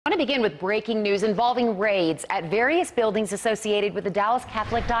I want to begin with breaking news involving raids at various buildings associated with the Dallas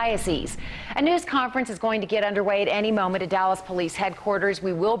Catholic Diocese. A news conference is going to get underway at any moment at Dallas Police Headquarters.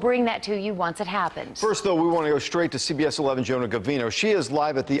 We will bring that to you once it happens. First, though, we want to go straight to CBS 11's Yona Gavino. She is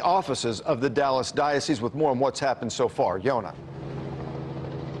live at the offices of the Dallas Diocese with more on what's happened so far. Yona.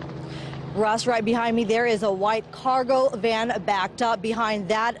 Russ, right behind me there is a white cargo van backed up. Behind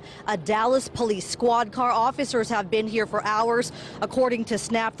that, a Dallas police squad car. Officers have been here for hours. According to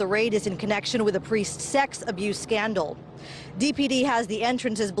Snap, the raid is in connection with a priest's sex abuse scandal. DPD has the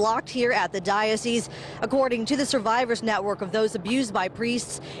entrances blocked here at the diocese. According to the Survivors Network of those abused by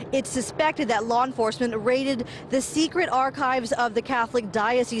priests, it's suspected that law enforcement raided the secret archives of the Catholic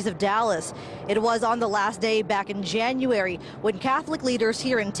Diocese of Dallas. It was on the last day back in January when Catholic leaders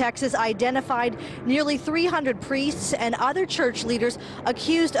here in Texas identified nearly 300 priests and other church leaders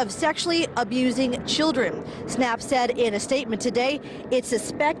accused of sexually abusing children. Snap said in a statement today it's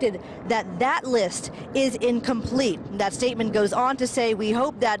suspected that that list is incomplete. That statement goes on to say, we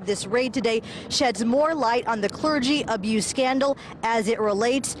hope that this raid today sheds more light on the clergy abuse scandal as it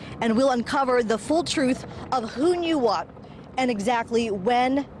relates, and will uncover the full truth of who knew what and exactly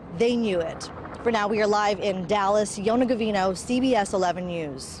when they knew it. For now, we are live in Dallas. Yona Gavino, CBS 11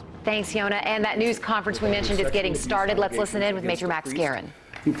 News. Thanks, Yona. And that news conference we mentioned is getting started. Let's listen in with Major Max Guerin,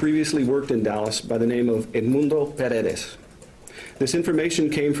 who previously worked in Dallas by the name of Edmundo Paredes. This information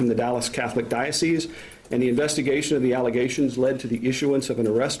came from the Dallas Catholic Diocese, and the investigation of the allegations led to the issuance of an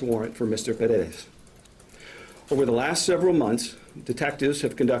arrest warrant for Mr. Paredes. Over the last several months, detectives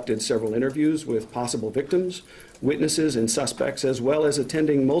have conducted several interviews with possible victims, witnesses, and suspects, as well as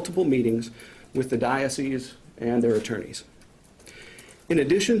attending multiple meetings with the diocese and their attorneys. In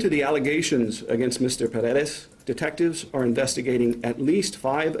addition to the allegations against Mr. Paredes, detectives are investigating at least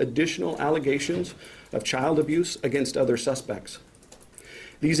 5 additional allegations of child abuse against other suspects.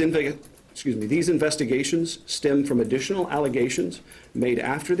 These investigations stem from additional allegations made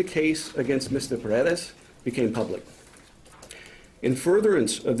after the case against Mr. Paredes became public. In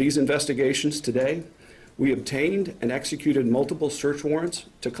furtherance of these investigations today, we obtained and executed multiple search warrants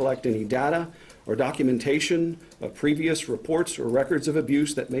to collect any data or documentation of previous reports or records of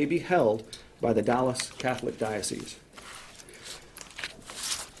abuse that may be held by the Dallas Catholic Diocese.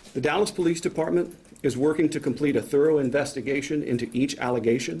 The Dallas Police Department is working to complete a thorough investigation into each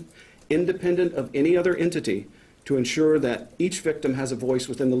allegation, independent of any other entity, to ensure that each victim has a voice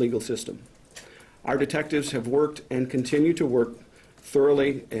within the legal system. Our detectives have worked and continue to work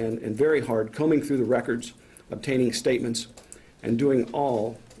thoroughly and very hard, combing through the records, obtaining statements, and doing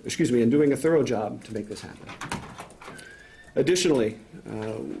a thorough job to make this happen. Additionally,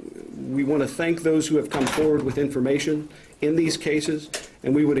 we want to thank those who have come forward with information in these cases,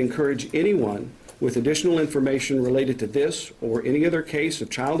 and we would encourage anyone with additional information related to this or any other case of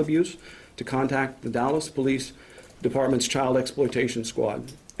child abuse to contact the Dallas Police Department's Child Exploitation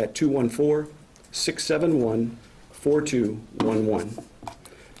Squad at 214-671-4211.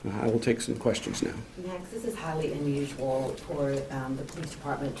 I will take some questions now. Max, this is highly unusual for the police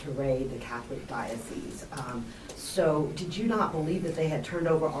department to raid the Catholic Diocese. So did you not believe that they had turned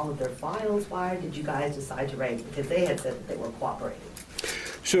over all of their files? Why did you guys decide to raid? Because they had said that they were cooperating.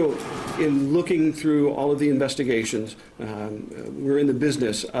 So in looking through all of the investigations, we're in the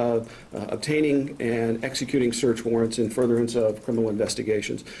business of obtaining and executing search warrants in furtherance of criminal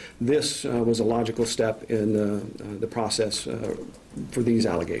investigations. This was a logical step in the process for these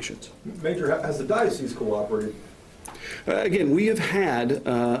allegations. Major, has the diocese cooperated? Again, we have had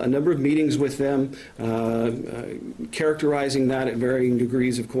a number of meetings with them, characterizing that at varying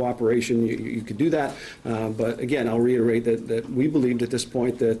degrees of cooperation. You could do that, but again, I'll reiterate that we believed at this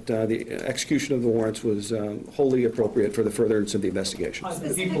point that the execution of the warrants was wholly appropriate for the furtherance of the investigation. Are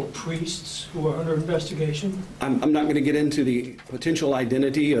the people priests who are under investigation? I'm not going to get into the potential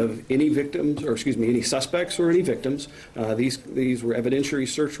identity of any victims, or any suspects or any victims. These were evidentiary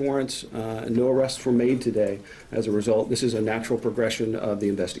search warrants, and no arrests were made today as a result. This is a natural progression of the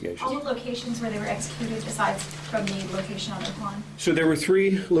investigation. All the locations where they were executed aside from the location on their lawn? So there were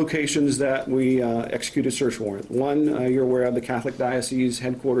 3 locations that we executed search warrant. One, you're aware of, the Catholic Diocese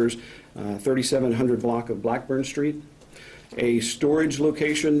headquarters, 3700 block of Blackburn Street. A storage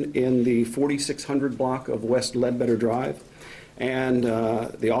location in the 4600 block of West Ledbetter Drive. And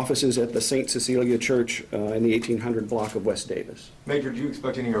the offices at the St. Cecilia Church in the 1800 block of West Davis. Major, do you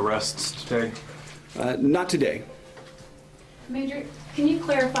expect any arrests today? Not today. Major, can you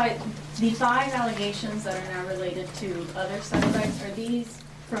clarify the 5 allegations that are now related to other suspects? Are these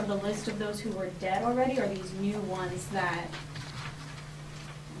from the list of those who were dead already, or are these new ones that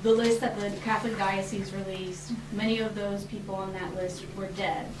the list that the Catholic Diocese released, many of those people on that list were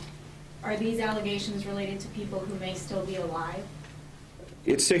dead. Are these allegations related to people who may still be alive?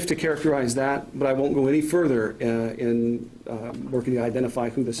 It's safe to characterize that, but I won't go any further in working to identify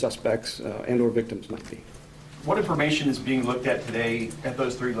who the suspects and/or victims might be. What information is being looked at today at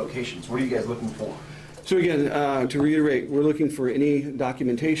those 3 locations? What are you guys looking for? So again, to reiterate, we're looking for any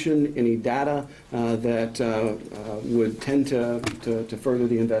documentation, any data that would tend to further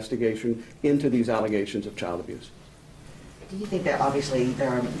the investigation into these allegations of child abuse. Do you think that obviously there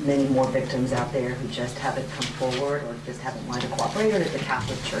are many more victims out there who just haven't come forward or just haven't wanted to cooperate, or is the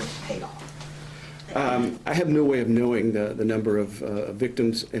Catholic Church paid off? I have no way of knowing the number of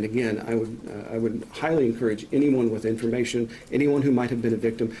victims, and again, I would highly encourage anyone with information, anyone who might have been a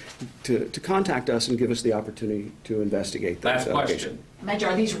victim, to contact us and give us the opportunity to investigate those allegations. Major,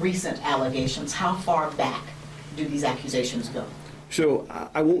 are these recent allegations? How far back do these accusations go? So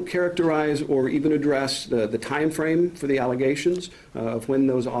I won't characterize or even address the time frame for the allegations of when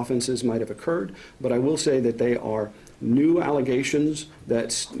those offenses might have occurred, but I will say that they are new allegations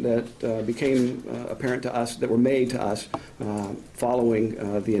that became apparent to us, that were made to us following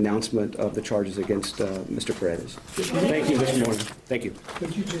the announcement of the charges against Mr. Paredes. Thank you this morning. Thank you.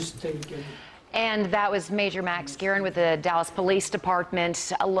 Could you just state again? And that was Major Max Guerin with the Dallas Police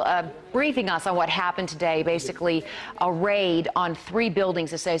Department briefing us on what happened today. Basically, a raid on 3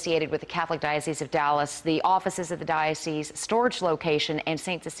 buildings associated with the Catholic Diocese of Dallas, the offices of the diocese, storage location, and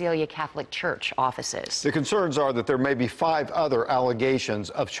St. Cecilia Catholic Church offices. The concerns are that there may be 5 other allegations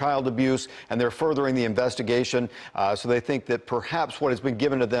of child abuse, and they're furthering the investigation. So they think that perhaps what has been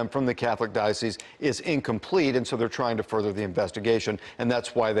given to them from the Catholic Diocese is incomplete, and so they're trying to further the investigation, and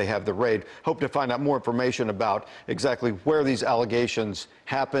that's why they have the raid. Hope to find out more information about exactly where these allegations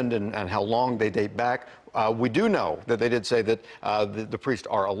happened and how long they date back. We do know that they did say that the priests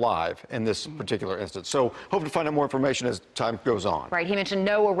are alive in this particular instance. So hope to find out more information as time goes on. Right. He mentioned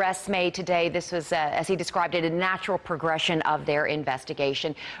no arrests made today. This was, as he described it, a natural progression of their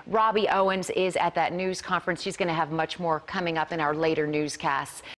investigation. Robbie Owens is at that news conference. She's going to have much more coming up in our later newscasts.